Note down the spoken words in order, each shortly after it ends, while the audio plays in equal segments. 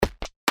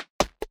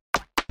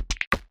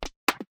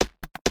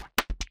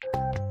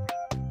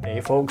Hey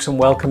folks, and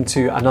welcome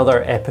to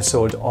another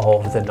episode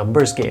of The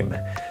Numbers Game.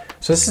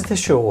 So this is the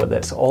show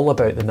that's all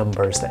about the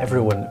numbers that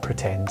everyone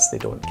pretends they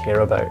don't care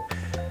about.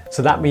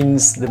 So that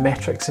means the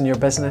metrics in your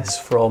business,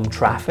 from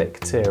traffic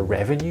to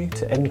revenue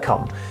to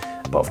income.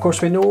 But of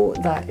course we know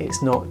that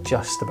it's not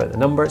just about the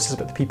numbers, it's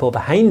about the people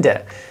behind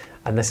it.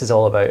 And this is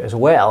all about as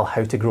well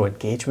how to grow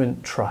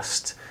engagement,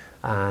 trust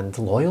and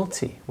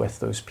loyalty with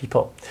those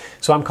people.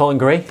 So I'm Colin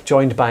Gray,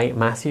 joined by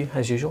Matthew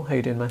as usual. How are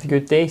you doing, Matthew?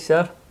 Good day,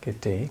 sir. Good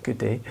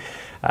day.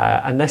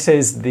 And this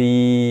is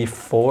the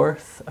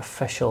fourth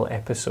official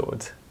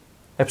episode.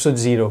 Episode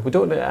 0. We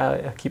don't.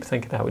 I keep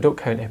thinking that we don't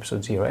count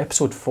episode 0.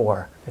 Episode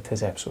 4. It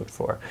is episode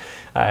 4.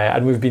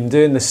 And we've been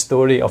doing the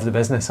story of the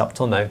business up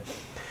till now,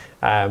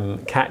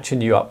 catching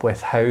you up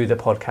with how the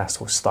podcast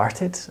was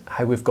started,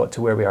 how we've got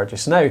to where we are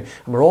just now, and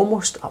we're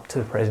almost up to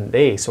the present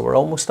day. So we're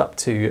almost up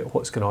to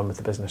what's going on with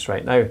the business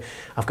right now.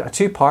 I've got a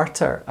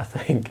two-parter, I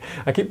think.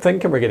 I keep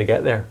thinking we're going to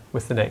get there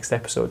with the next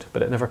episode,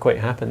 but it never quite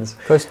happens.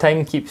 Because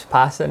time keeps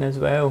passing as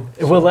well.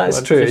 So well,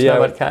 that's true. Just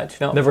never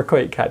catching up. Never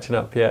quite catching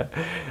up. Yeah.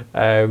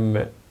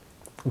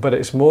 But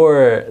it's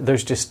more,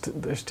 there's just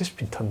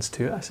been tons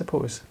to it, I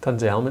suppose,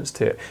 tons of elements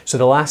to it. So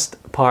the last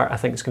part, I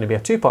think, is going to be a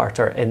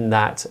two-parter in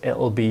that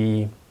it'll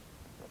be,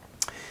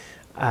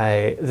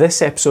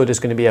 this episode is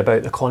going to be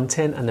about the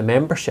content and the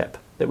membership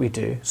that we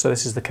do. So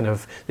this is the kind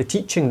of the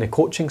teaching, the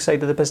coaching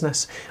side of the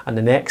business. And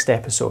the next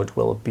episode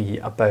will be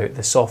about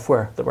the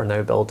software that we're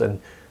now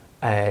building.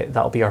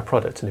 That'll be our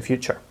product in the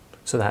future.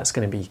 So that's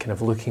going to be kind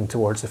of looking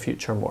towards the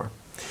future more.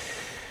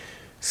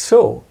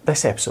 So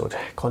this episode,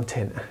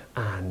 content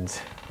and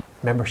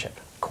membership,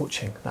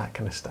 coaching, that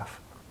kind of stuff.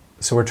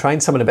 So we're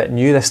trying something a bit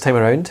new this time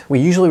around. We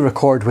usually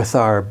record with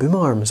our boom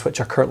arms, which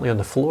are currently on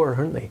the floor,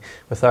 aren't they?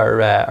 With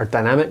our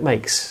dynamic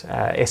mics,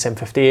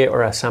 SM58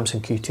 or a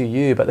Samsung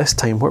Q2U. But this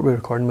time, what are we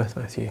recording with,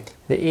 Matthew?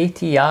 The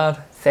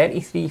ATR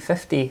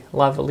 3350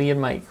 lavalier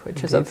mic,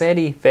 which is a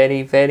very,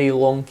 very, very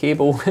long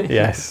cable.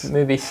 Yes.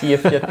 Maybe see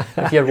if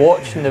you're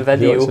watching the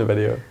video. Watch the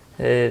video.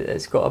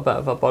 It's got a bit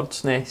of a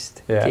bird's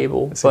nest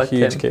cable. It's a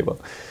huge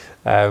cable.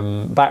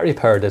 Battery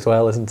powered as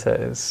well, isn't it?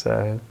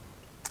 It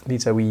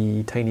needs a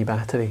wee tiny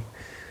battery.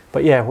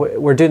 But yeah,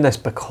 we're doing this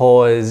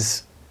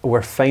because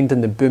we're finding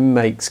the boom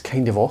mics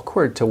kind of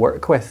awkward to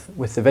work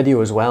with the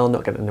video as well,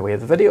 not getting in the way of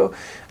the video.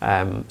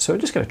 So we're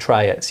just going to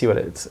try it, see what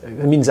it's. It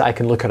means that I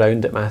can look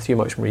around at Matthew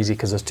much more easy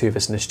because there's two of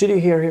us in the studio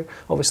here,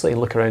 obviously,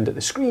 and look around at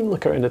the screen,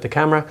 look around at the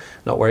camera,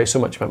 not worry so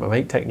much about my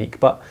mic technique.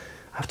 But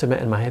I have to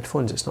admit, in my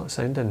headphones, it's not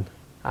sounding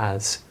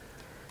as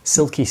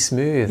silky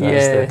smooth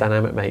as the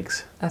dynamic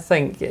mics. I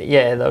think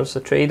there's a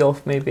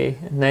trade-off maybe,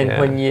 and then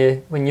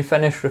when you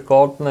finish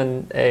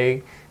recording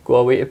and go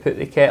away to put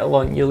the kettle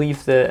on, you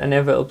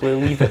inevitably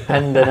leave it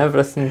pinned and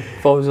everything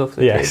falls off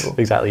the table. Yes,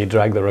 exactly. You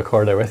drag the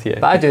recorder with you.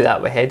 But I do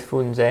that with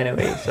headphones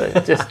anyway, so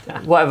it's just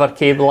whatever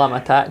cable I'm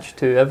attached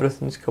to,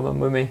 everything's coming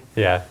with me.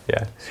 Yeah.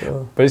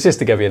 So. But it's just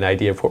to give you an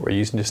idea of what we're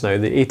using just now.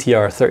 The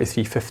ATR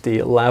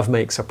 3350 lav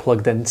mics are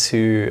plugged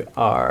into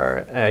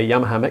our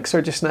Yamaha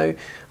mixer just now,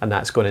 and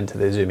that's going into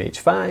the Zoom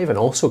H5 and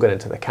also going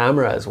into the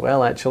camera as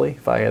well, actually,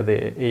 via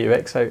the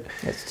AUX out.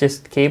 It's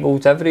just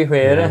cables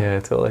everywhere. Yeah,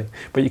 totally.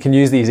 But you can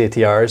use these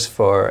ATRs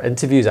for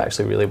interviews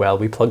actually really well.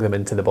 We plug them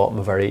into the bottom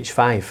of our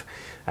H5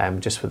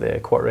 just with a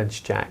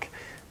 1/4-inch jack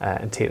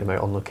and take them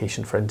out on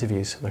location for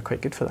interviews. They're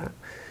quite good for that.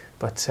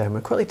 But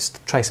I'd quite like to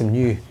try some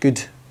new,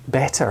 good,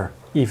 better,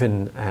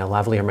 even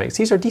lavalier mics.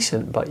 These are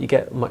decent, but you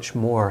get much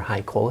more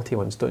high quality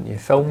ones, don't you?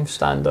 Film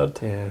standard.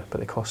 Yeah,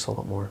 but they cost a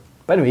lot more.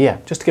 But anyway,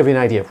 just to give you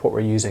an idea of what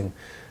we're using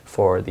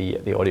for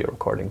the audio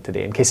recording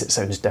today, in case it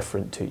sounds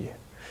different to you.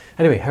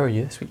 Anyway, how are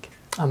you this week?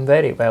 I'm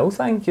very well,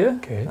 thank you.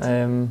 Good.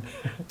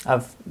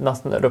 I've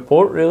nothing to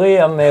report really.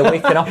 I'm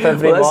waking up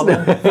every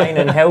morning, fine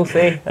and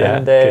healthy. Yeah,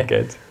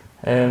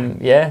 and,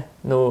 good.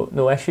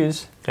 No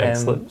issues.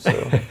 Excellent.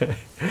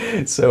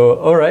 So,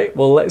 all right,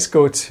 well, let's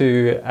go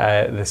to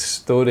the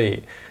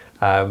story.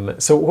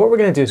 So what we're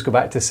going to do is go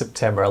back to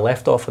September. I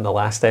left off in the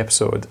last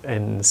episode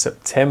in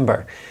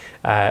September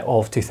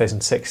of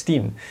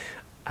 2016.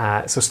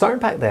 So starting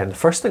back then, the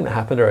first thing that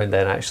happened around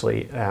then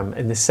actually,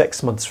 in the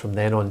 6 months from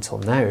then on till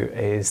now,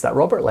 is that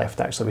Robert left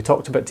actually. We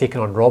talked about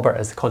taking on Robert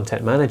as the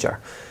content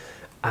manager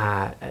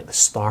at the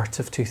start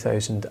of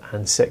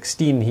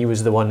 2016. He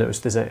was the one that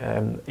was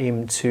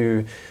aimed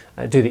to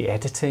do the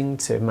editing,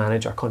 to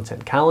manage our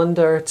content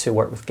calendar, to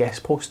work with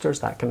guest posters,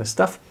 that kind of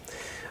stuff.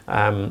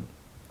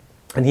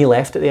 And he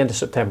left at the end of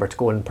September to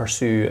go and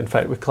pursue. In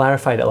fact, we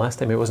clarified it last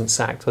time. He wasn't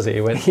sacked, was he?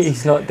 He went.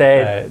 He's not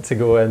dead. To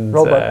go and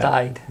Robert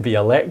died. Be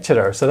a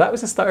lecturer. So that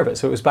was the start of it.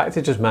 So it was back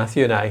to just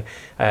Matthew and I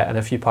and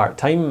a few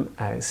part-time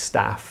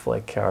staff,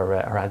 like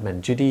our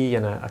admin Judy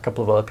and a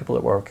couple of other people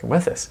that were working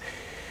with us.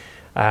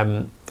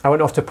 I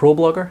went off to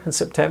ProBlogger in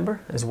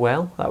September as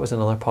well. That was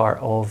another part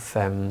of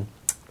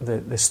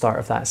the start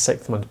of that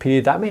 6-month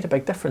period. That made a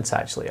big difference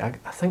actually. I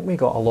think we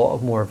got a lot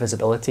of more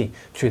visibility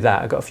through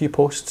that. I got a few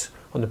posts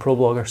on the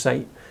ProBlogger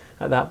site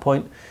at that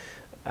point.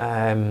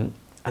 And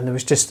there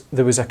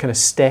was a kind of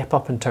step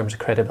up in terms of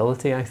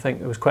credibility, I think.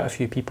 There was quite a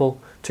few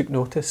people took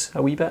notice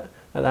a wee bit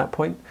at that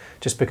point,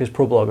 just because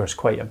ProBlogger is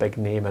quite a big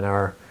name in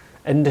our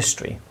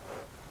industry.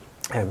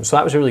 So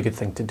that was a really good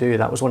thing to do.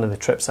 That was one of the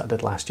trips that I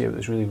did last year. It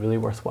was really, really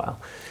worthwhile.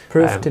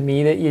 Proof to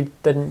me that you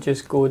didn't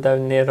just go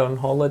down there on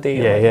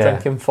holiday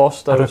drinking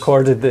Fosters. I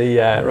recorded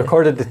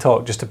the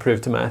talk just to prove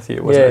to Matthew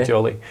it wasn't a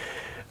jolly.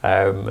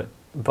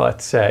 But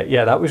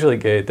that was really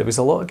good. There was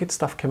a lot of good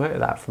stuff came out of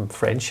that, from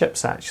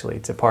friendships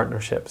actually to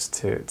partnerships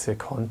to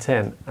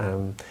content.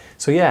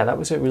 That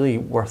was a really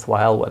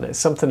worthwhile one. It's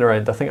something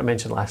around, I think I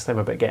mentioned last time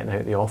about getting out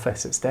of the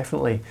office. It's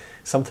definitely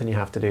something you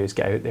have to do, is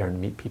get out there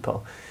and meet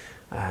people.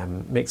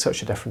 Makes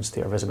such a difference to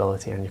your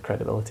visibility and your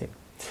credibility.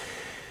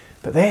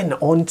 But then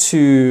on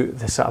to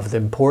the sort of the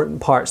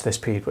important parts of this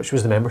period, which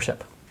was the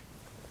membership.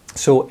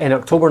 So in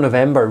October,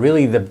 November,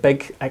 really the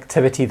big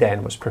activity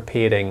then was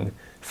preparing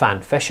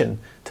FanFission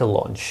to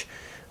launch.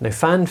 Now,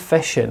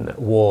 FanFission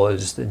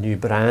was the new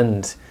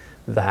brand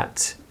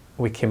that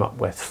we came up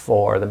with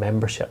for the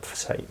membership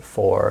site,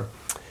 for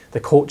the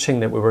coaching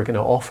that we were going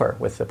to offer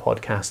with the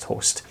podcast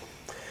host.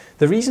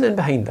 The reasoning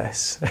behind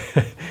this,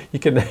 you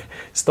can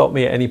stop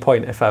me at any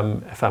point if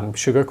I'm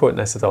sugarcoating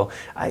this at all.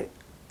 I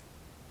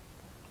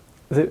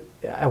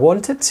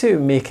wanted to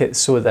make it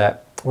so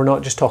that we're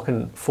not just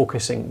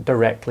focusing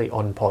directly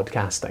on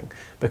podcasting,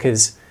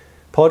 because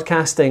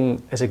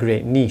podcasting is a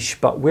great niche,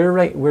 but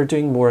we're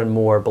doing more and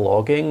more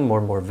blogging, more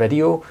and more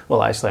video.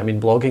 Well, actually,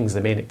 blogging is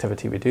the main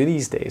activity we do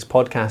these days.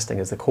 Podcasting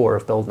is the core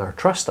of building our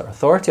trust, our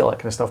authority, all that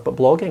kind of stuff, but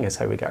blogging is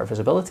how we get our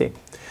visibility.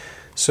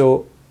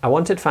 So I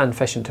wanted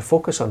FanFission to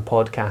focus on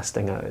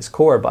podcasting at its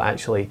core, but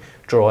actually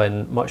draw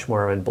in much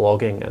more around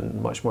blogging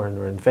and much more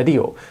around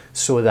video,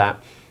 so that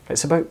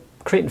it's about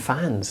creating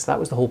fans. That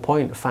was the whole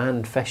point of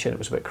FanFission. It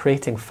was about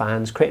creating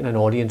fans, creating an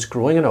audience,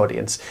 growing an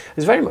audience.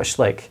 It's very much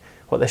like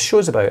what this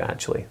show's about,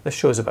 actually. This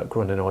show's about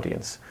growing an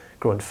audience,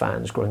 growing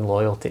fans, growing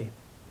loyalty,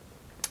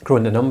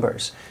 growing the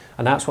numbers.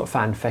 And that's what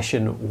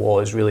FanFission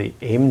was really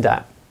aimed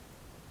at.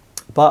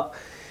 But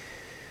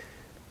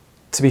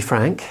to be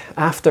frank,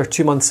 after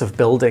 2 months of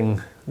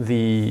building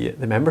the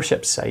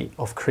membership site,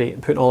 of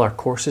putting all our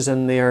courses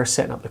in there,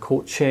 setting up the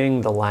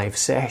coaching, the live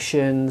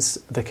sessions,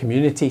 the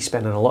community,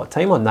 spending a lot of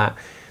time on that,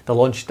 the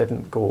launch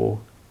didn't go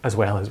as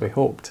well as we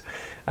hoped.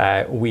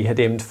 We had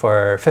aimed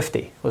for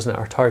 50, wasn't it?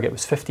 Our target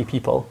was 50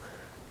 people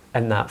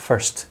in that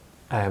first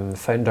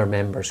founder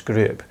members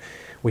group.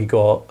 We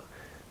got,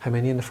 how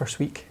many in the first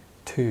week?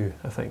 2,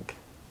 I think.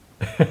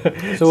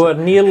 So we're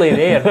nearly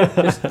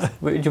there.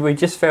 We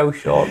just fell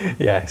short.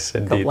 Yes,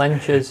 indeed. Couple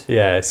inches.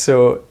 Yeah,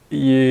 so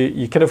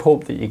you kind of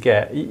hope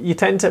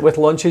that with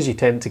launches, you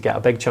tend to get a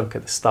big chunk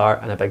at the start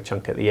and a big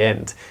chunk at the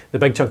end. The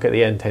big chunk at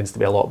the end tends to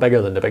be a lot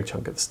bigger than the big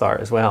chunk at the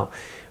start as well.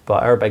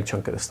 But our big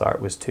chunk at the start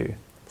was 2.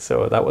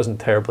 So that wasn't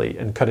terribly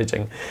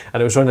encouraging.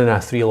 And it was running a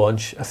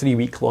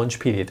 3-week launch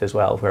period as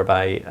well,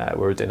 whereby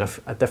we were doing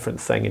a different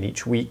thing in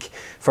each week.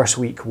 First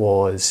week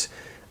was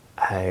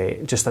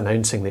just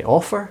announcing the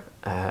offer,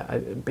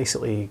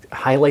 basically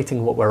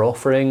highlighting what we're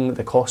offering,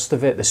 the cost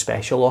of it, the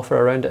special offer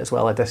around it as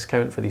well, a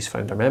discount for these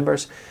founder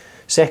members.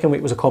 Second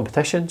week was a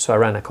competition, so I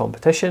ran a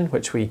competition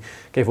which we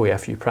gave away a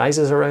few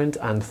prizes around,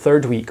 and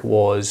third week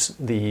was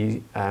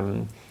the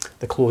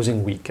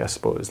closing week, I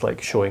suppose,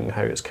 like showing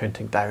how it's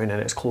counting down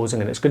and it's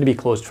closing, and it's going to be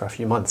closed for a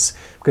few months,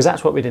 because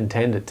that's what we'd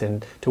intended,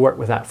 to work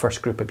with that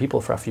first group of people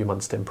for a few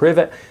months to improve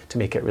it, to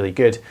make it really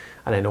good,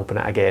 and then open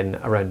it again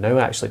around now,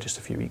 actually just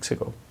a few weeks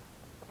ago.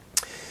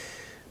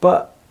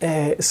 But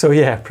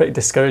pretty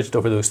discouraged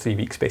over those 3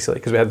 weeks, basically,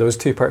 because we had those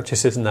 2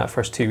 purchases in that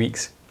first 2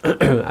 weeks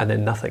and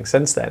then nothing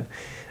since then.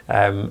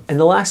 In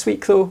the last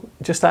week, though,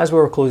 just as we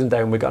were closing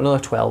down, we got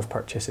another 12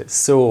 purchases.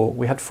 So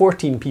we had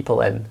 14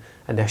 people in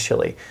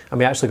initially, and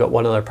we actually got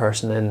one other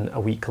person in a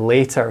week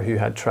later who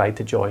had tried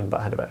to join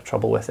but had a bit of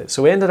trouble with it.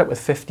 So we ended up with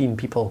 15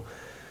 people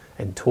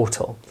in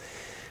total,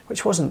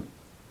 which wasn't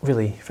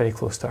really very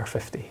close to our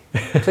 50.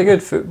 It's a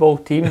good football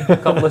team, a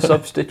couple of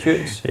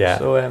substitutes.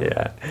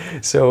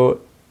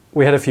 So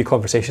we had a few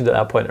conversations at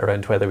that point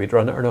around whether we'd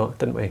run it or not,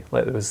 didn't we?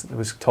 Like there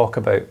was talk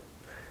about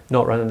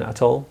not running it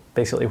at all,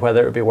 basically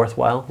whether it would be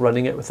worthwhile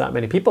running it with that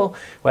many people,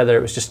 whether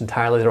it was just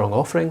entirely the wrong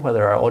offering,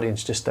 whether our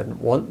audience just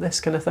didn't want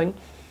this kind of thing.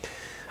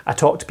 I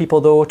talked to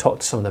people though,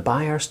 talked to some of the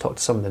buyers, talked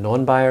to some of the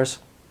non-buyers.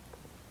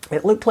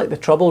 It looked like the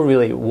trouble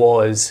really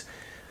was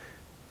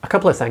a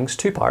couple of things,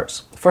 2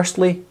 parts.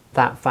 Firstly,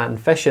 that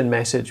FanFission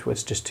message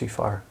was just too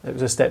far. It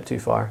was a step too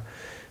far.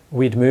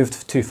 We'd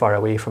moved too far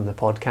away from the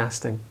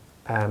podcasting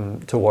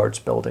towards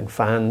building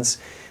fans,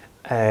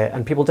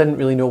 and people didn't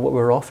really know what we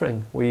were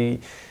offering.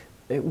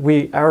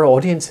 Our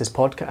audience is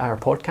our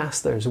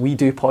podcasters. We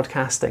do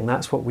podcasting.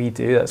 That's what we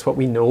do. That's what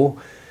we know.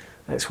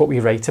 It's what we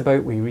write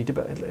about. We read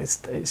about.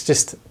 It's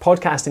just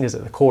podcasting is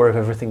at the core of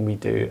everything we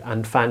do.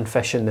 And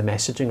FanFission, the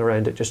messaging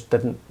around it just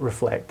didn't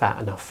reflect that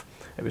enough.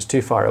 It was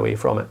too far away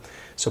from it.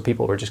 So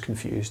people were just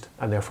confused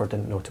and therefore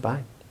didn't know to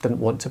buy, didn't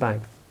want to buy.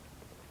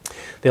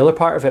 The other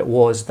part of it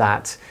was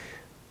that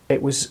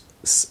it was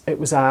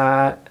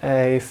a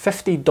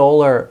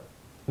 $50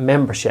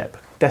 membership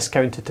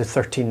discounted to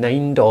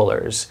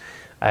 $39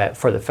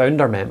 for the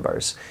founder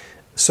members.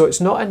 So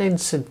it's not an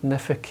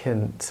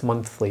insignificant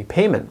monthly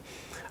payment.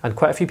 And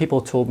quite a few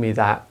people told me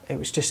that it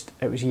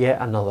was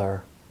yet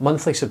another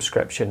monthly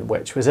subscription,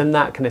 which was in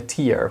that kind of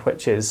tier,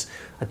 which is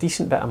a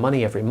decent bit of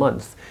money every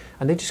month.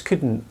 And they just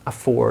couldn't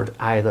afford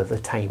either the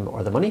time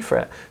or the money for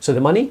it. So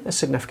the money is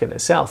significant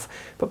itself,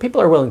 but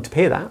people are willing to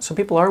pay that. So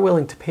people are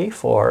willing to pay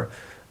for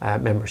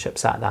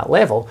memberships at that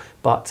level,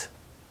 but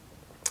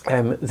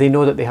they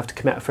know that they have to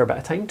commit a fair bit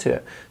of time to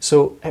it.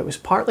 So it was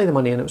partly the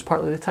money and it was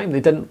partly the time.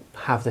 They didn't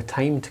have the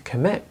time to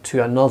commit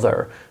to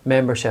another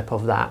membership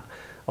of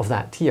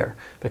that tier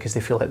because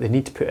they feel like they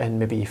need to put in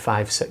maybe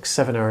 5, 6,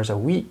 7 hours a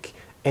week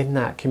in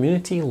that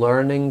community,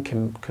 learning,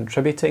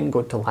 contributing,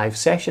 going to live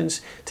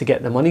sessions to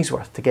get the money's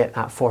worth, to get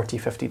that $40,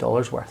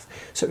 $50 worth.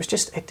 So it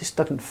just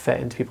doesn't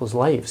fit into people's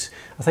lives.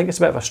 I think it's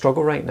a bit of a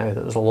struggle right now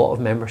that there's a lot of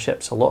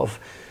memberships, a lot of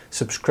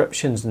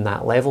subscriptions in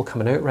that level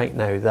coming out right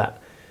now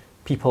that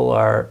people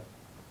are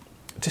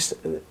just,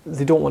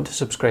 they don't want to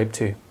subscribe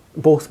to,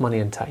 both money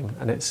and time.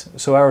 And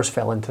so ours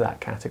fell into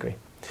that category.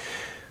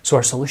 So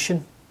our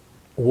solution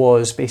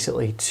was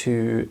basically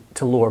to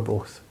lower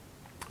both.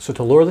 So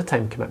to lower the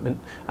time commitment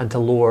and to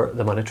lower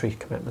the monetary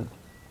commitment.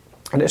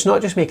 And it's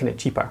not just making it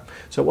cheaper.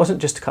 So it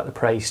wasn't just to cut the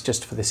price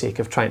just for the sake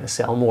of trying to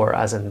sell more,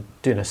 as in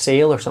doing a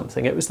sale or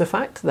something. It was the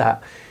fact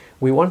that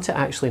we want it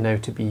actually now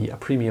to be a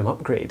premium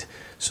upgrade.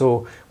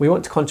 So we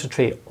want to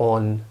concentrate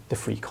on the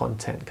free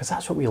content because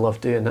that's what we love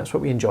doing, that's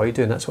what we enjoy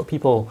doing, that's what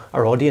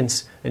our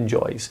audience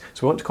enjoys.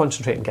 So we want to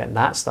concentrate on getting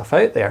that stuff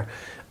out there.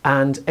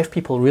 And if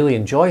people really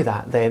enjoy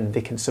that, then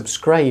they can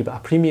subscribe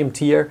a premium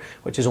tier,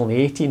 which is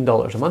only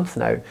 $18 a month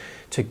now,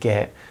 to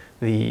get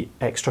the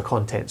extra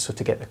content, so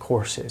to get the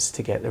courses,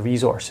 to get the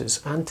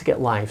resources, and to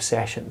get live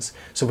sessions.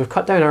 So we've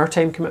cut down our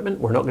time commitment.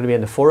 We're not going to be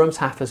in the forums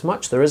half as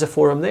much. There is a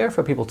forum there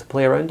for people to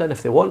play around in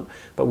if they want,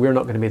 but we're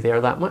not going to be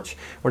there that much.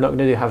 We're not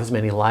going to have as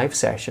many live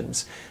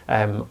sessions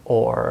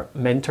or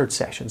mentored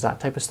sessions, that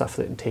type of stuff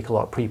that can take a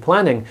lot of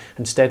pre-planning.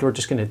 Instead, we're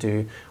just going to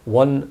do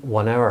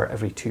one hour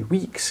every 2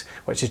 weeks,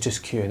 which is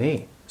just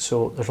Q&A.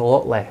 So there's a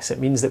lot less. It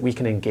means that we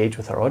can engage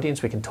with our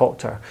audience. We can talk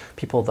to our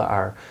people that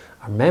are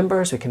our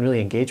members. We can really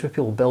engage with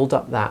people, build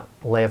up that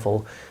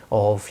level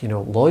of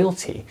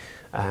loyalty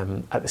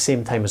at the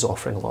same time as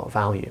offering a lot of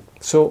value.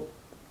 So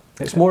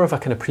it's more of a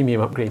kind of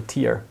premium upgrade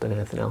tier than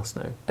anything else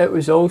now. It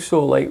was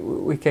also like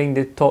we kind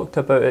of talked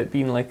about it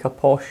being like a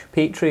posh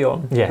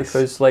Patreon. Yes.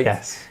 Because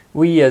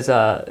we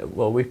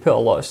we put a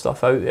lot of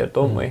stuff out there,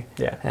 don't we?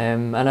 Yeah.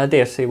 And I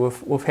dare say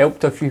we've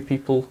helped a few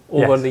people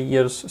over the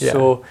years. Yeah.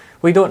 So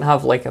we don't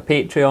have like a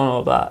Patreon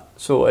or that.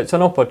 So it's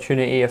an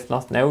opportunity, if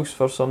nothing else,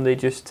 for somebody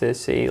just to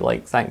say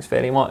like thanks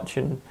very much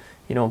and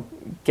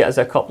get us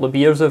a couple of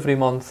beers every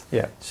month.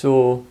 Yeah.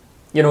 So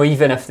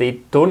even if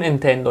they don't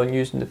intend on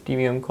using the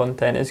premium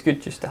content, it's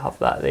good just to have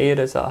that there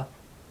as a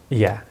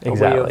way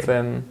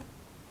of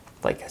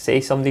like I say,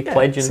 somebody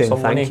pledging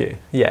some money. Thank you.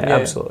 Yeah,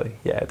 absolutely.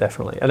 Yeah,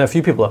 definitely. And a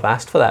few people have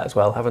asked for that as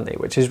well, haven't they?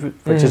 Which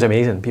is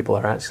amazing. People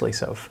are actually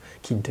sort of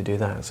keen to do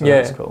that. So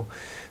that's cool.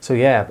 So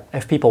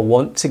if people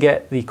want to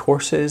get the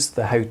courses,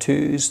 the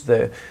how-tos,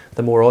 the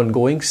more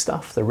ongoing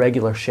stuff, the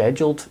regular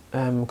scheduled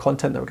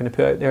content that we're going to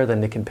put out there,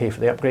 then they can pay for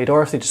the upgrade.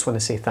 Or if they just want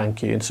to say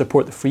thank you and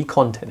support the free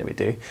content that we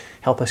do,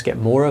 help us get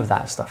more of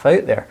that stuff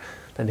out there,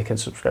 then they can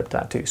subscribe to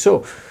that too.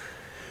 So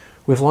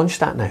we've launched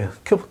that now.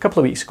 A couple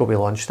of weeks ago we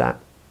launched that.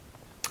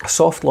 A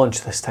soft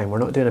launch this time. We're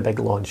not doing a big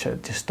launch.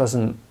 It just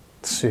doesn't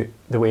suit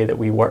the way that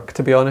we work,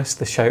 to be honest.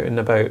 The shouting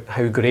about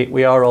how great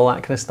we are, all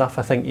that kind of stuff,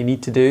 I think you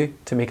need to do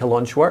to make a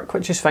launch work,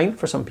 which is fine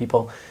for some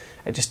people.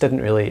 It just didn't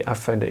really, I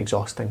found it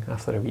exhausting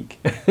after a week.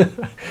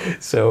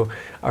 So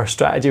our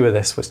strategy with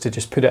this was to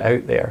just put it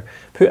out there,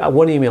 put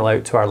one email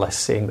out to our list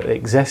saying that it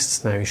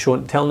exists now,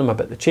 telling them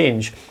about the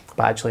change,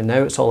 but actually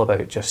now it's all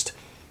about just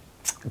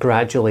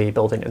gradually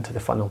building into the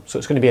funnel. So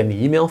it's going to be in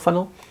the email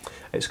funnel.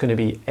 It's going to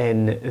be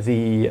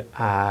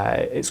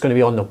it's going to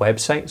be on the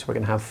website. So we're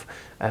going to have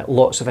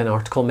lots of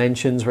in-article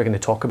mentions. We're going to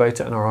talk about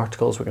it in our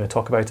articles. We're going to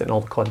talk about it in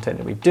all the content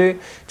that we do.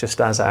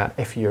 Just as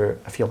if you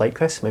like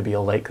this, maybe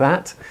you'll like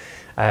that.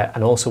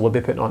 And also we'll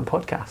be putting on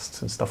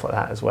podcasts and stuff like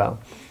that as well.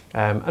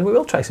 And we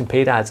will try some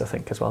paid ads, I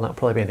think, as well. That'll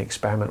probably be an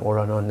experiment we'll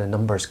run on the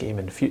numbers game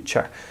in the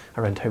future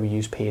around how we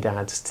use paid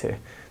ads to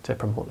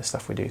promote the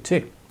stuff we do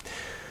too.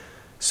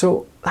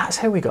 So that's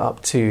how we got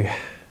up to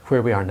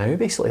where we are now,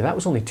 basically. That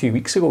was only 2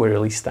 weeks ago we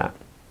released that.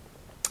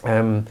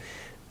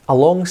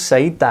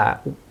 Alongside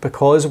that,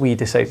 because we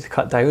decided to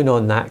cut down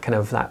on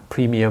that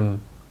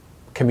premium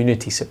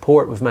community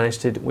support,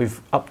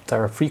 we've upped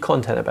our free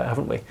content a bit,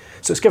 haven't we?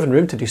 So it's given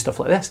room to do stuff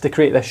like this, to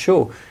create this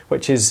show,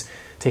 which has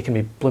taken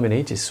me blooming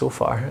ages so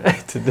far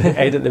to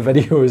edit the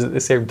videos at the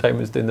same time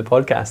as doing the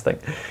podcasting,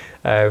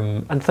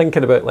 and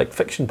thinking about like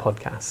fiction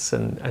podcasts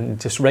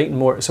and just writing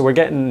more. So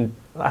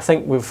I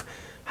think we've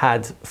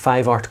had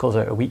 5 articles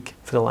out a week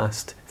for the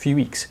last few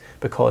weeks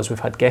because we've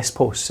had guest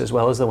posts as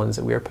well as the ones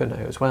that we're putting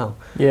out as well.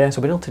 Yeah.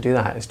 So being able to do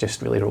that is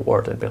just really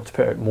rewarding, being able to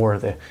put out more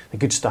of the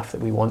good stuff that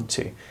we want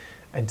to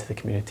into the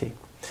community.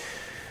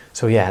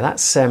 So yeah,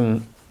 that's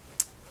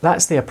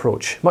that's the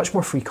approach. Much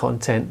more free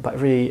content, but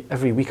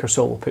every week or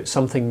so we'll put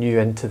something new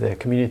into the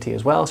community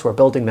as well. So we're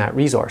building that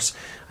resource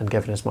and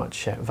giving as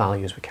much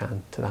value as we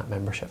can to that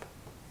membership.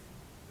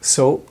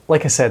 So,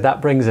 like I said,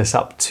 that brings us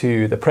up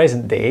to the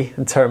present day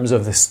in terms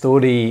of the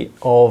story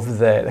of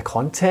the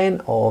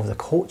content, of the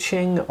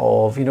coaching,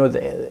 of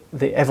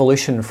the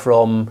evolution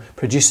from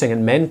producing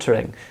and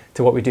mentoring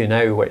to what we do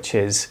now, which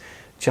is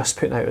just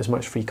putting out as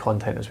much free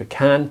content as we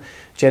can,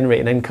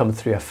 generating income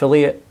through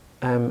affiliate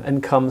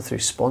income, through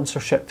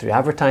sponsorship, through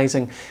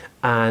advertising,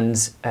 and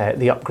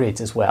the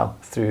upgrades as well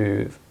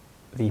through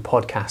the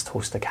Podcast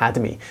Host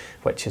Academy,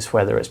 which is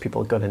whether it's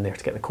people going in there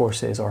to get the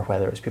courses or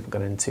whether it's people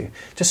going in to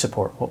just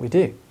support what we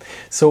do.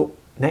 So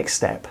next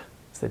step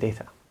is the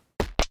data.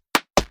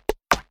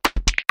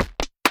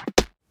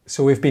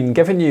 So we've been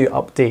giving you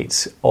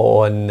updates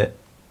on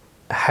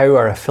how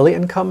our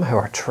affiliate income, how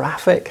our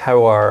traffic,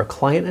 how our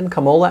client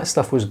income, all that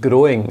stuff was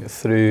growing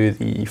through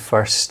the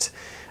first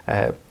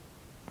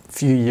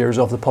few years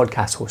of the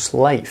podcast host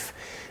life.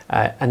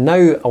 And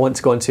now I want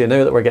to go into,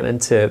 now that we're getting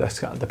into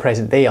the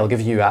present day, I'll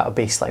give you a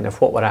baseline of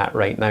what we're at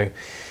right now.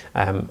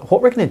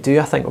 What we're going to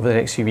do, I think, over the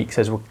next few weeks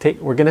is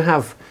we're going to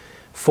have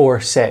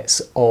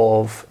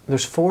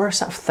there's four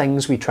sort of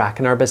things we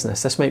track in our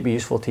business. This might be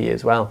useful to you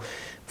as well.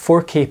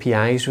 4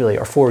 KPIs really,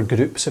 or 4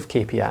 groups of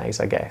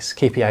KPIs, I guess.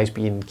 KPIs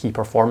being key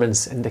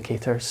performance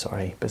indicators,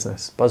 sorry,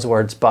 business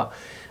buzzwords, but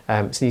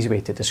it's an easy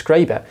way to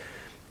describe it.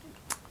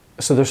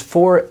 So there's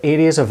 4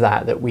 areas of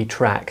that we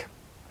track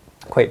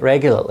quite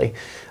regularly,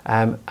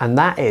 and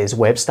that is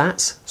web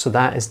stats. So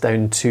that is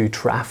down to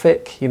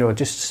traffic,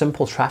 just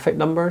simple traffic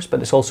numbers,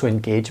 but it's also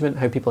engagement,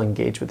 how people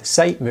engage with the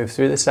site, move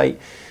through the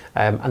site,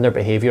 and their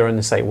behavior on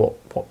the site,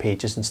 what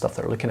pages and stuff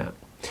they're looking at.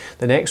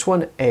 The next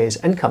one is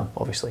income,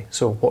 obviously.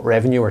 So what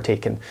revenue we're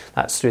taking.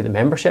 That's through the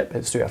membership,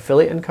 it's through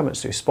affiliate income,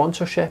 it's through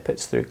sponsorship,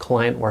 it's through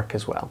client work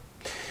as well.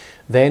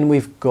 Then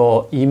we've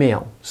got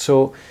email.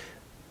 So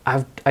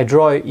I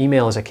draw out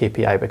email as a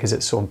KPI because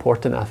it's so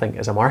important, I think,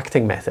 as a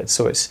marketing method.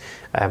 So it's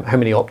how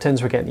many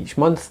opt-ins we're getting each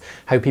month,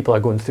 how people are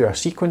going through our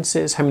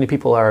sequences, how many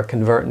people are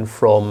converting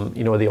from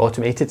the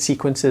automated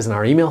sequences in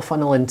our email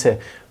funnel into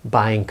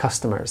buying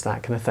customers,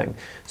 that kind of thing.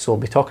 So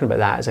we'll be talking about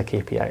that as a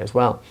KPI as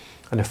well.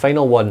 And the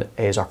final one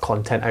is our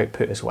content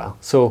output as well.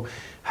 So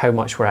how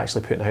much we're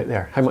actually putting out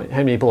there, how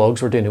many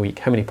blogs we're doing a week,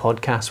 how many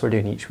podcasts we're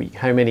doing each week,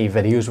 how many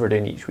videos we're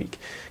doing each week.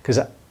 Because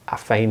I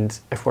find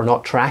if we're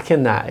not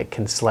tracking that, it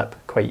can slip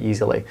quite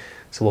easily.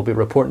 So we'll be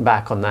reporting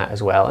back on that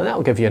as well. And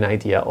that'll give you an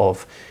idea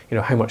of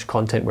how much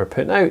content we're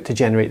putting out to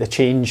generate the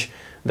change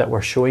that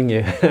we're showing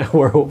you.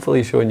 We're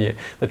hopefully showing you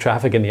the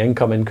traffic and the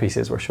income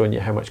increases. We're showing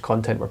you how much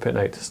content we're putting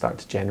out to start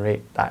to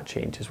generate that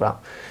change as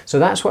well. So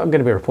that's what I'm going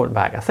to be reporting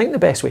back. I think the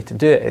best way to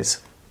do it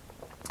is,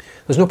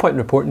 there's no point in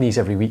reporting these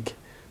every week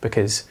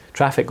because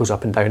traffic goes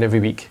up and down every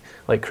week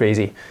like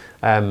crazy.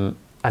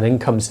 And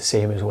income's the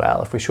same as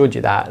well. If we showed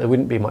you that, there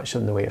wouldn't be much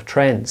in the way of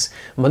trends.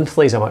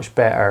 Monthly is a much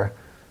better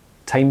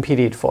time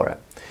period for it.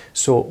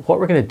 So what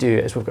we're going to do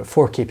is we've got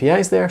 4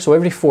 KPIs there. So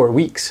every 4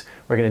 weeks,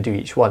 we're going to do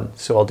each one.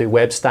 So I'll do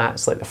web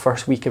stats like the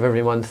first week of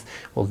every month.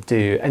 We'll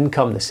do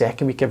income the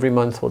second week every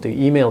month. We'll do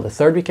email the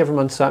third week every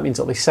month. So that means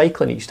it'll be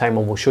cycling each time,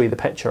 and we'll show you the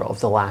picture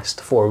of the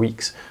last 4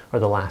 weeks or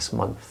the last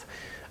month.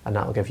 And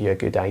that'll give you a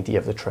good idea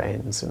of the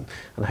trends and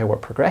how we're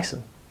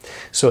progressing.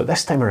 So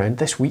this time around,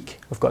 this week,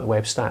 we've got the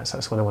web stats.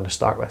 That's what I want to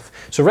start with.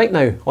 So right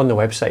now on the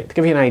website, to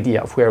give you an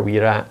idea of where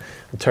we're at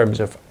in terms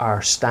of our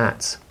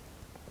stats,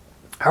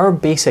 our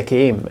basic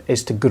aim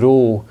is to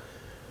grow,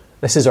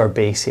 this is our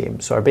base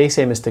aim. So our base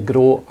aim is to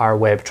grow our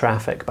web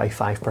traffic by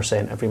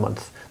 5% every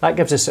month. That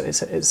gives us,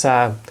 it's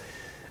a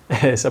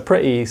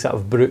pretty sort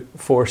of brute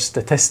force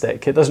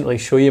statistic. It doesn't really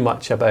show you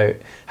much about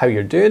how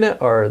you're doing it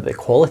or the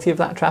quality of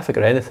that traffic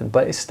or anything,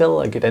 but it's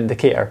still a good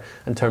indicator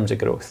in terms of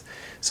growth.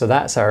 So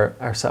that's our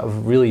sort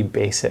of really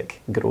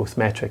basic growth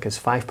metric is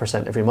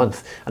 5% every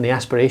month, and the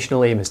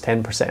aspirational aim is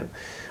 10%.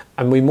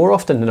 And we more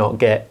often than not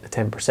get the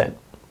 10%.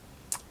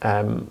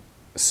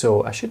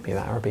 So I should make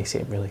that our base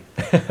aim really,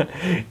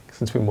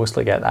 since we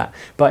mostly get that.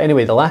 But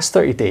anyway, the last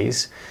 30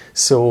 days,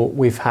 so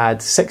we've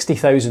had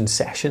 60,000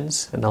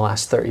 sessions in the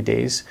last 30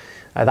 days.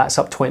 That's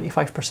up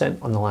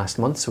 25% on the last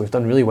month, so we've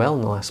done really well in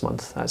the last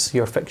month. That's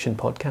your fiction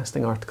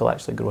podcasting article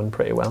actually growing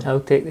pretty well. I'll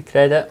take the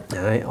credit.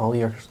 All right, all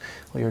your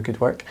good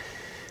work.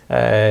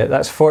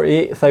 That's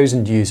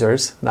 48,000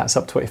 users. That's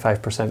up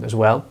 25% as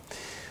well.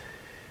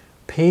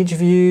 Page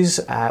views,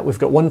 we've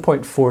got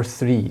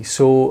 1.43.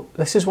 So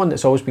this is one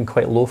that's always been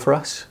quite low for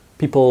us.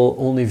 People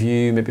only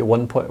view maybe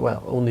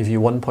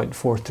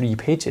 1.43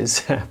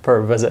 pages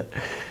per visit,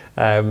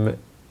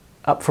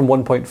 up from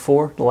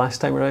 1.4 the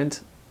last time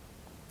around.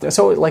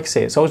 So, like I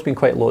say, it's always been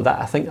quite low. That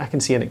I think I can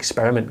see an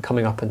experiment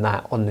coming up in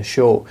that on the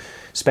show.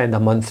 Spend a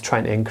month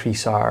trying to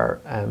increase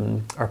our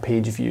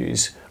page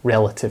views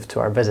relative to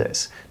our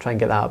visits. Try and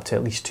get that up to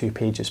at least 2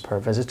 pages per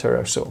visitor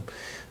or so.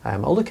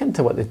 I'll look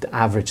into what the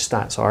average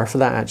stats are for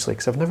that actually,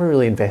 because I've never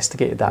really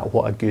investigated that.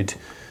 What a good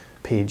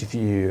page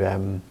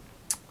view,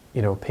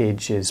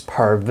 pages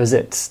per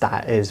visit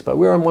stat is. But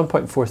we're on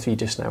 1.43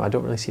 just now. I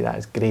don't really see that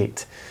as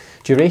great.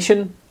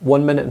 Duration,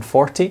 1 minute and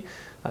 40.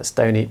 That's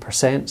down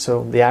 8%.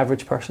 So the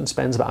average person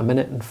spends about 1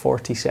 minute and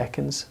 40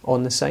 seconds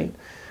on the site,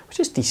 which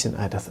is decent,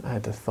 I'd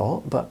have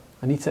thought. But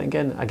I need to,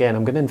 again, I'm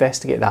going to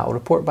investigate that. I'll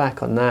report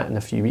back on that in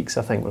a few weeks,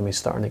 I think, when we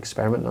start an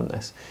experiment on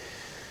this.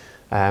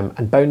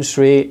 And bounce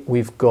rate,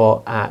 we've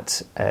got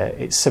at,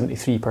 it's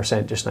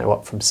 73% just now,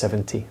 up from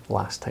 70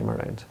 last time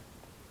around.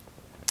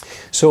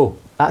 So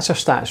that's our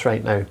stats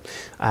right now.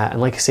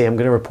 And like I say, I'm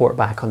going to report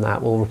back on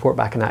that. We'll report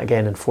back on that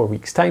again in 4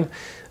 weeks' time,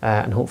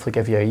 and hopefully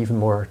give you even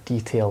more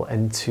detail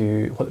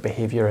into what the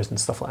behaviour is and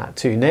stuff like that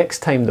too. Next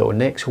time though,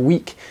 next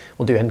week,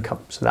 we'll do income.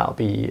 So that'll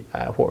be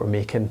what we're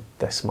making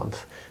this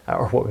month,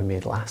 or what we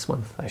made last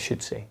month, I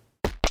should say.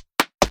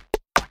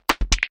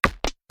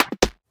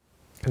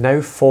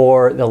 Now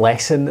for the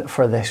lesson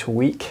for this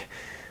week,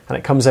 and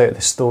it comes out of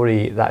the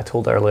story that I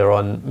told earlier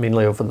on,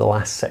 mainly over the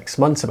last 6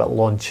 months, about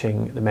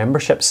launching the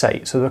membership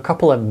site. So there are a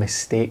couple of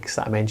mistakes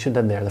that I mentioned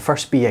in there. The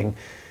first being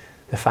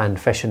the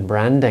FanFission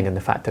branding and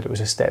the fact that it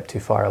was a step too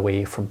far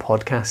away from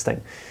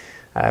podcasting.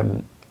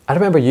 I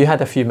remember you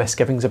had a few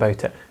misgivings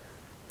about it.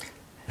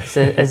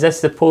 Is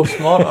this the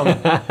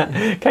post-mortem?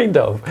 Kind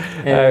of.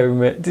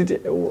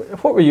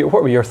 What were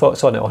your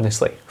thoughts on it,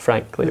 honestly,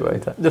 frankly,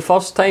 about it? The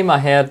first time I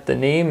heard the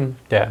name,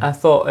 I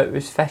thought it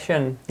was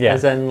fishing,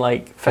 as in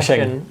like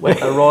fishing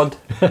with a rod.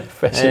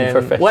 Fishing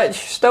for fish. Which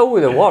still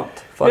would have worked,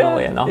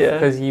 funnily enough,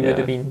 because you would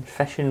have been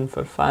fishing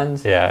for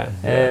fans.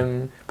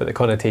 But the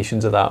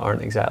connotations of that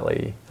aren't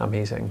exactly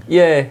amazing.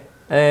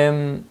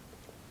 And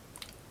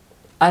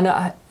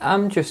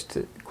I'm just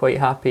quite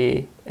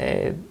happy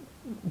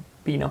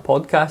being a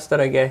podcaster,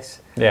 I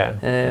guess.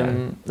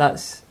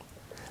 That's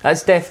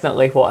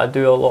definitely what I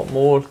do a lot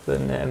more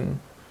than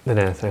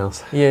anything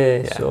else.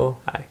 So.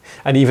 Aye.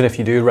 And even if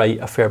you do write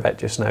a fair bit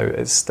just now,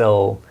 it's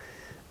still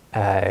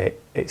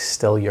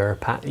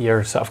your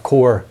sort of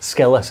core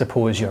skill, I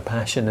suppose. Your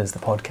passion is the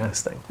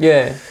podcasting.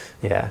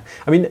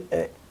 I mean,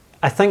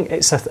 I think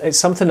it's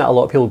something that a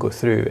lot of people go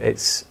through.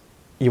 It's,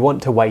 you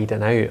want to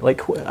widen out.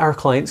 Like, our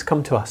clients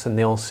come to us and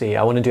they all say,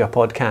 I want to do a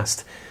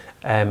podcast.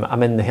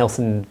 I'm in the health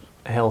and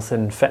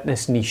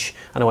fitness niche,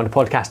 and I want to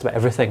podcast about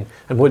everything.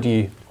 And what's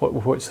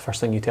the first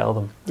thing you tell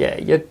them?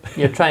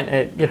 You're trying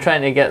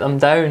to get them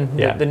down,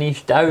 the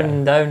niche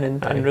down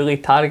and really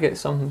target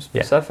something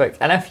specific.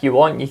 And if you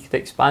want, you could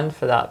expand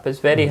for that, but it's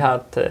very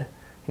hard to,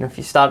 if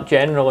you start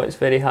general, it's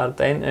very hard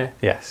then to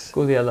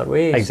go the other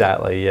way.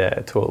 Exactly,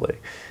 totally.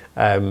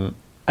 And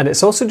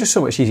it's also just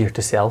so much easier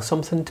to sell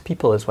something to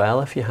people as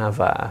well if you have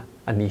a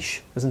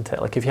niche, isn't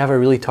it? Like, if you have a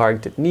really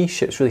targeted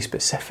niche, it's really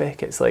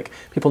specific. It's like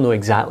people know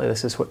exactly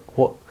this is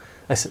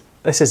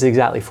this is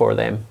exactly for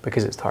them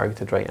because it's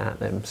targeted right at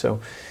them. So,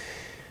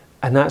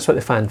 and that's what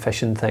the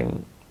FanFission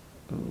thing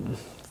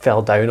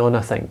fell down on.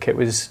 I think it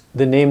was,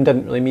 the name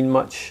didn't really mean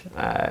much.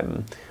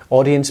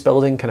 Audience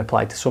building can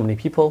apply to so many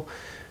people.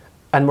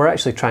 And we're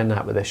actually trying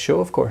that with this show,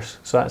 of course.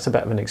 So that's a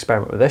bit of an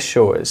experiment with this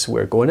show, is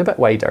we're going a bit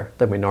wider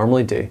than we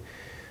normally do.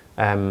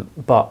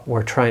 But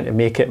we're trying to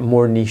make it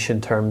more niche in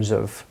terms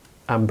of,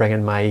 I'm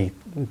bringing my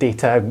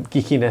data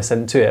geekiness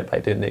into it by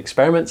doing the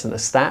experiments and the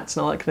stats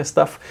and all that kind of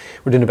stuff.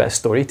 We're doing a bit of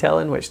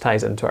storytelling, which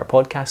ties into our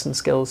podcasting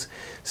skills.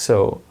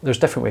 So there's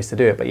different ways to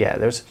do it. But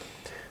there's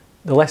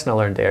the lesson I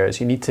learned there is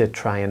you need to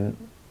try and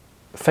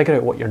figure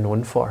out what you're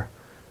known for.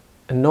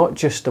 And not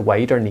just the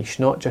wider niche,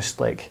 not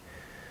just like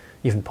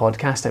even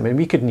podcasting. I mean,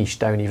 we could niche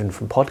down even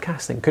from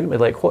podcasting, couldn't we?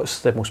 Like, what's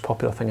the most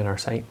popular thing on our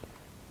site?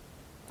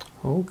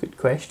 Oh, good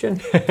question.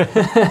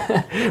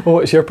 Well,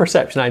 what's your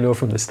perception? I know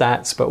from the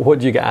stats, but what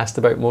do you get asked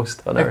about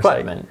most on our site?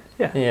 Equipment.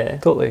 Yeah,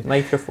 totally.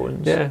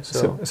 Microphones. Yeah,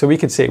 so we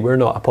could say we're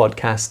not a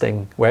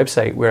podcasting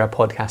website, we're a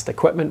podcast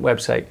equipment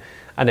website,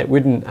 and it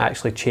wouldn't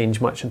actually change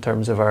much in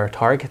terms of our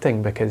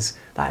targeting because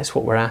that is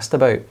what we're asked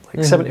about. Like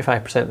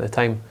 75% of the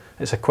time,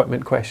 it's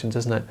equipment questions,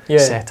 isn't it?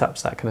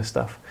 Setups, that kind of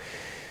stuff.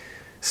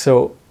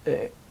 So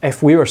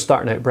if we were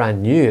starting out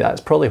brand new, that's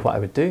probably what I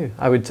would do.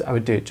 I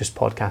would do just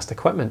podcast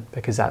equipment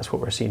because that's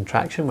what we're seeing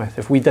traction with.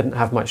 If we didn't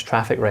have much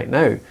traffic right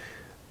now,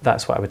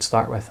 that's what I would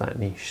start with, that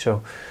niche.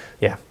 So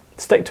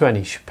stick to a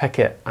niche, pick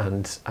it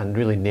and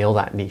really nail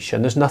that niche.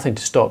 And there's nothing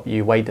to stop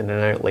you widening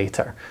out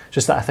later.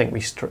 Just that I think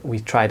we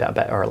tried it a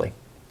bit early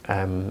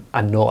and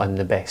not in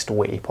the best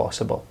way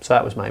possible. So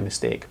that was my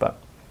mistake. But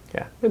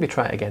maybe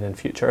try it again in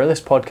future. Or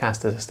this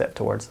podcast is a step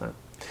towards that.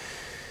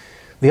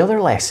 The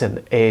other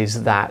lesson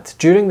is that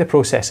during the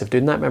process of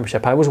doing that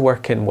membership, I was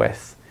working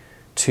with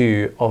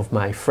two of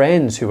my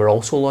friends who were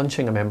also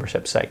launching a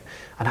membership site.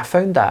 And I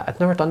found that I'd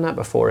never done that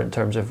before in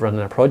terms of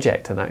running a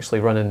project and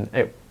actually running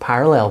it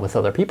parallel with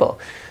other people.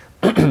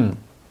 And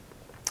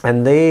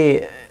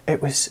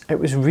it was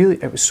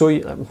so,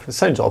 it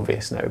sounds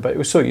obvious now, but it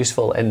was so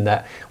useful in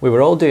that we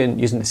were all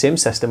using the same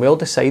system. We all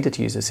decided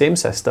to use the same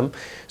system.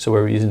 So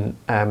we were using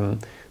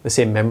the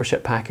same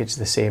membership package,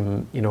 the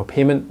same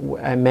payment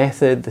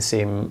method, the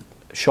same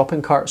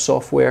shopping cart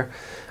software.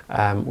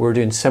 We're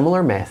doing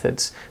similar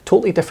methods,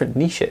 totally different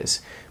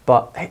niches,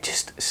 but it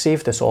just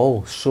saved us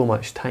all so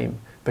much time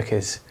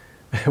because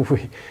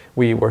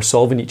we were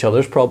solving each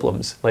other's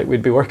problems. Like,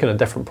 we'd be working on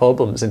different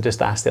problems and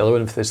just ask the other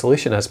one for the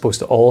solution, as opposed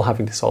to all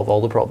having to solve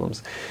all the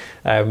problems.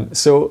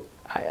 So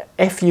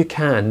if you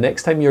can,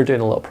 next time you're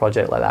doing a little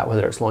project like that,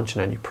 whether it's launching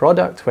a new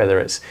product, whether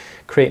it's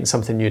creating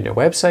something new in your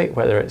website,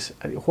 whether it's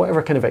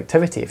whatever kind of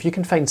activity, if you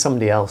can find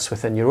somebody else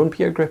within your own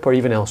peer group or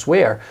even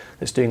elsewhere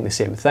that's doing the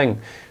same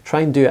thing, try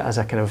and do it as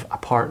a kind of a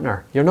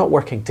partner. You're not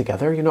working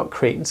together, you're not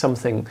creating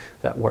something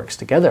that works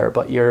together,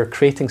 but you're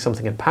creating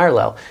something in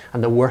parallel,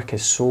 and the work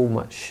is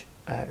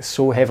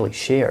so heavily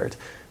shared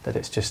that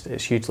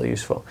it's hugely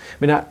useful.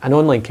 I mean, an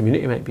online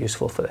community might be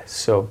useful for this.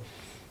 So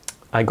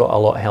I got a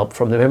lot of help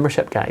from the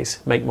membership guys,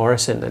 Mike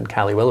Morrison and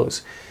Callie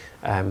Willows.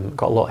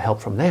 Got a lot of help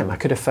from them. I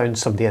could have found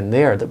somebody in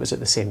there that was at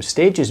the same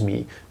stage as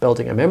me,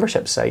 building a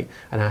membership site,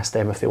 and asked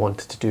them if they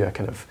wanted to do a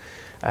kind of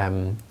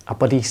a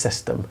buddy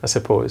system, I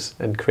suppose,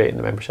 in creating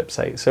the membership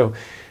site. So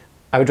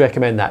I would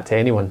recommend that to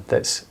anyone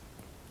that's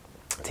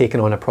taken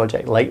on a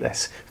project like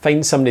this.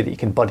 Find somebody that you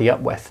can buddy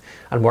up with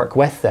and work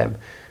with them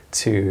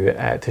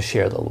to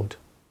share the load.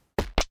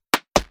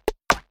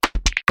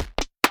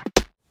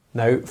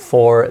 Now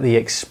for the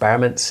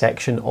experiment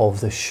section of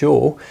the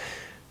show,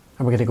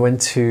 and we're going to go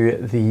into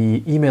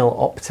the email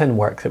opt-in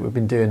work that we've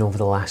been doing over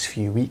the last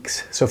few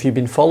weeks. So if you've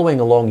been following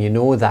along, you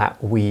know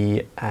that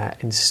we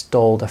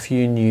installed a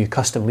few new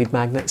custom lead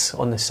magnets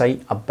on the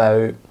site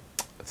about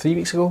 3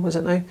 weeks ago, was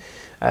it now?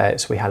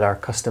 So we had our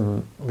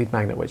custom lead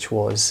magnet, which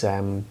was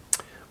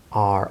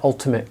our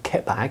ultimate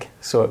kit bag.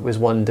 So it was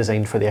one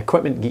designed for the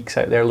equipment geeks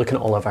out there looking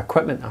at all of our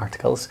equipment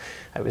articles.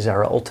 It was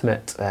our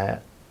ultimate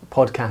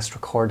podcast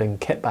recording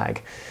kit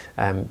bag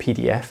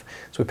PDF.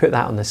 So we put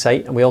that on the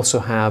site, and we also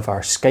have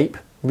our Skype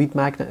lead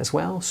magnet as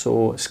well.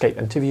 So Skype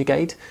interview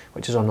guide,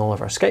 which is on all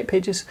of our Skype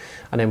pages.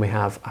 And then we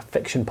have a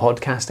fiction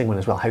podcasting one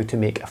as well, how to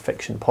make a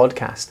fiction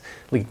podcast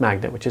lead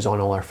magnet, which is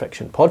on all our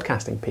fiction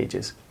podcasting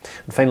pages.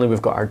 And finally,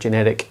 we've got our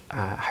generic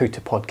how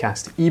to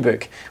podcast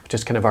ebook, which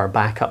is kind of our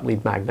backup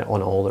lead magnet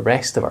on all the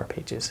rest of our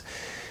pages.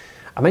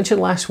 I mentioned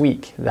last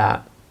week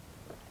that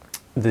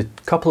the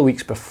couple of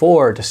weeks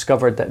before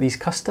discovered that these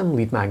custom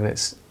lead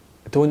magnets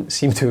don't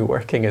seem to be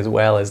working as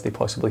well as they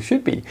possibly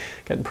should be,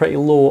 getting pretty